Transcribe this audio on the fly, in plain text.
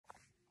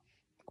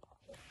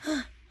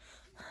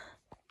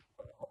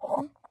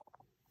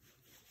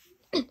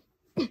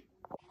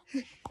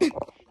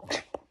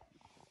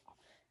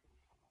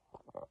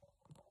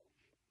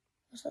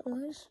What's that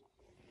noise?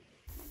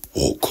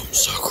 Welcome,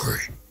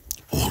 Zachary.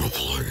 I want to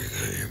play a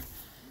game.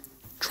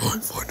 Try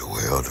and find a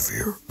way out of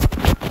here.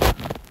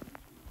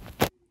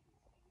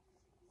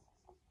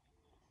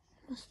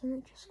 My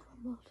stomach just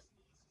crumbled.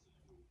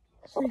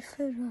 There's no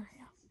food right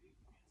here.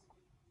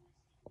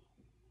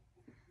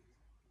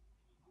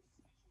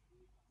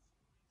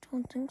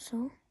 Don't think so.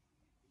 Where's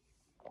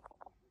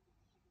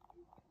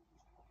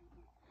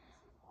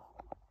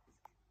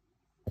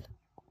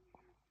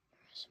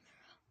the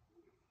mirror?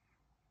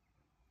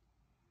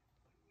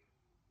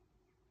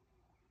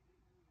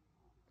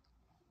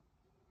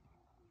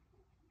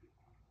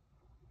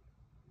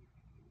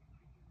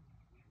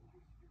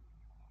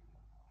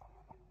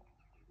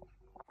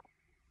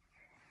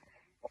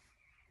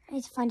 I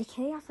need to find a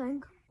key, I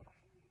think.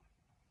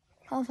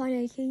 Can't find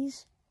any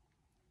keys.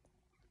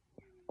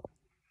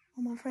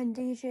 Oh, my friend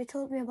DJ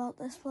told me about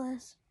this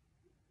place.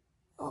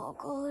 Oh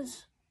god.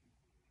 Is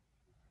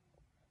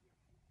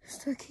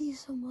there a key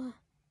somewhere?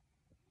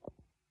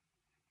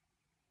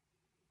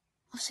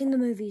 I've seen the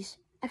movies.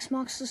 X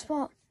marks the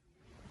spot.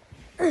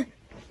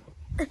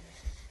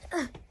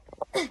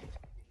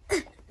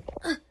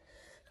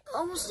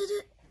 Almost did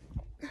it.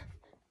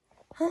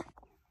 Huh?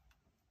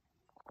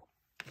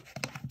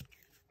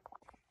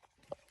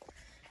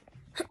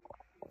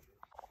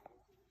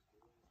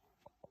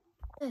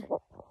 Yeah.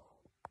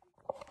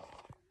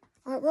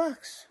 Oh, it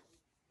works.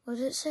 What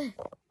did it say?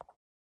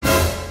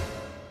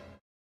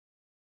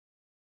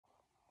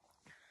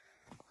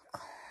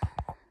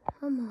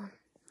 Come on,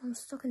 I'm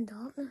stuck in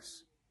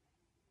darkness.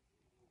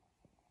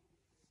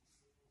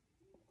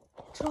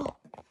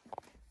 Drop.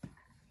 I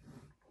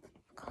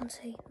can't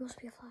see. There must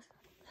be a flashlight.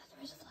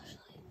 There is a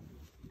flashlight.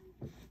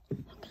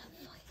 How can I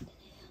find in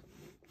here?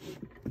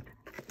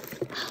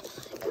 Ah,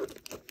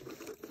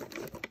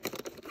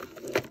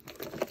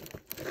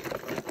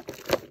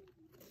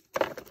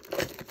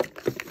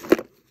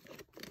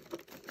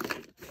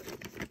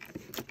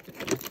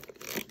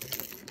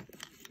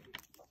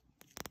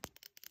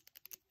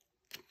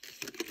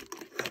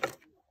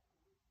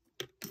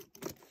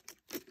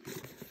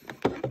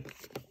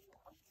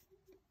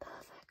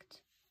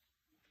 perfect.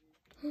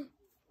 Wait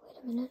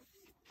a minute.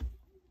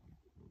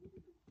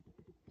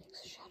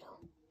 Makes a shadow.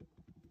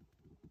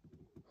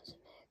 What does it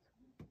make?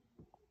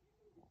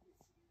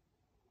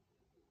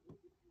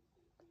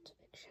 It's a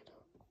big shadow.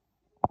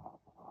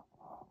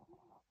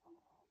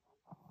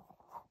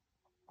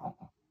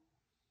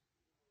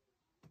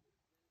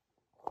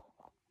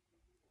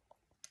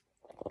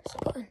 It's a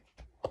button.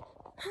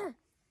 Huh.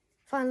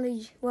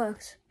 Finally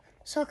works.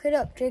 Suck it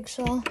up,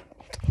 Jigsaw.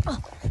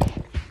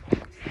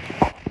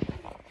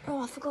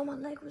 Oh, I forgot my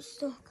leg was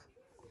stuck.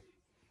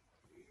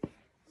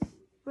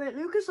 Wait,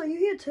 Lucas, are you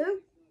here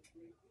too?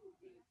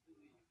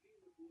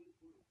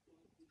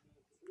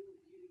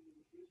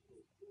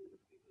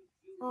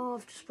 Oh,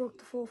 I've just broke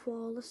the fourth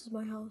wall. This is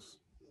my house.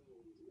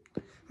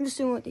 I'm just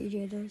doing what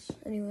DJ does.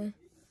 Anyway,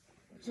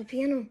 there's a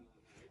piano.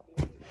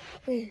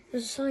 Wait,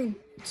 there's a sign.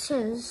 It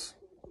says...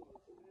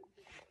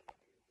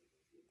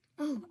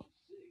 Oh.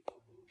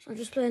 So I'll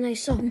just play a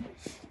nice song.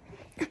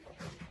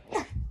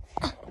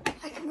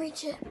 I can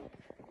reach it.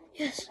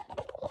 Yes.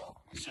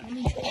 So I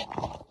reach it.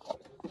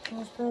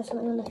 Let's play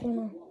something on the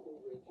piano.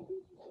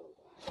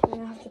 I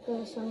have to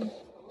play a song.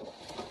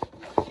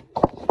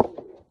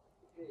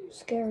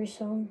 Scary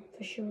song,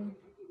 for sure.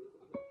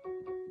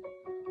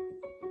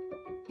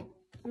 I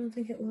don't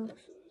think it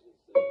works.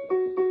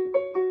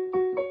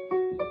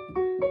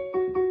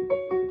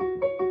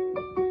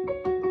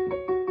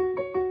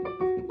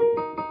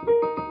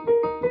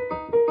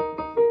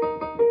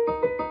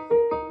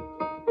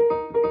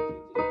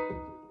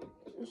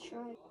 Let's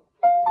try it.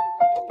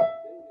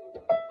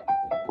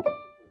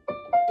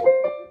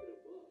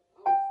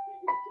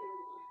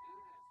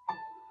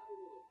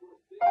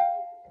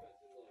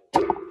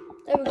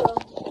 There we go.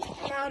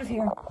 I'm out of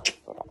here.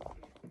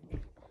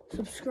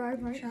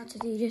 Subscribe, right? Shout out to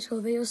DJ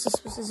School Videos.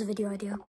 This was a video idea.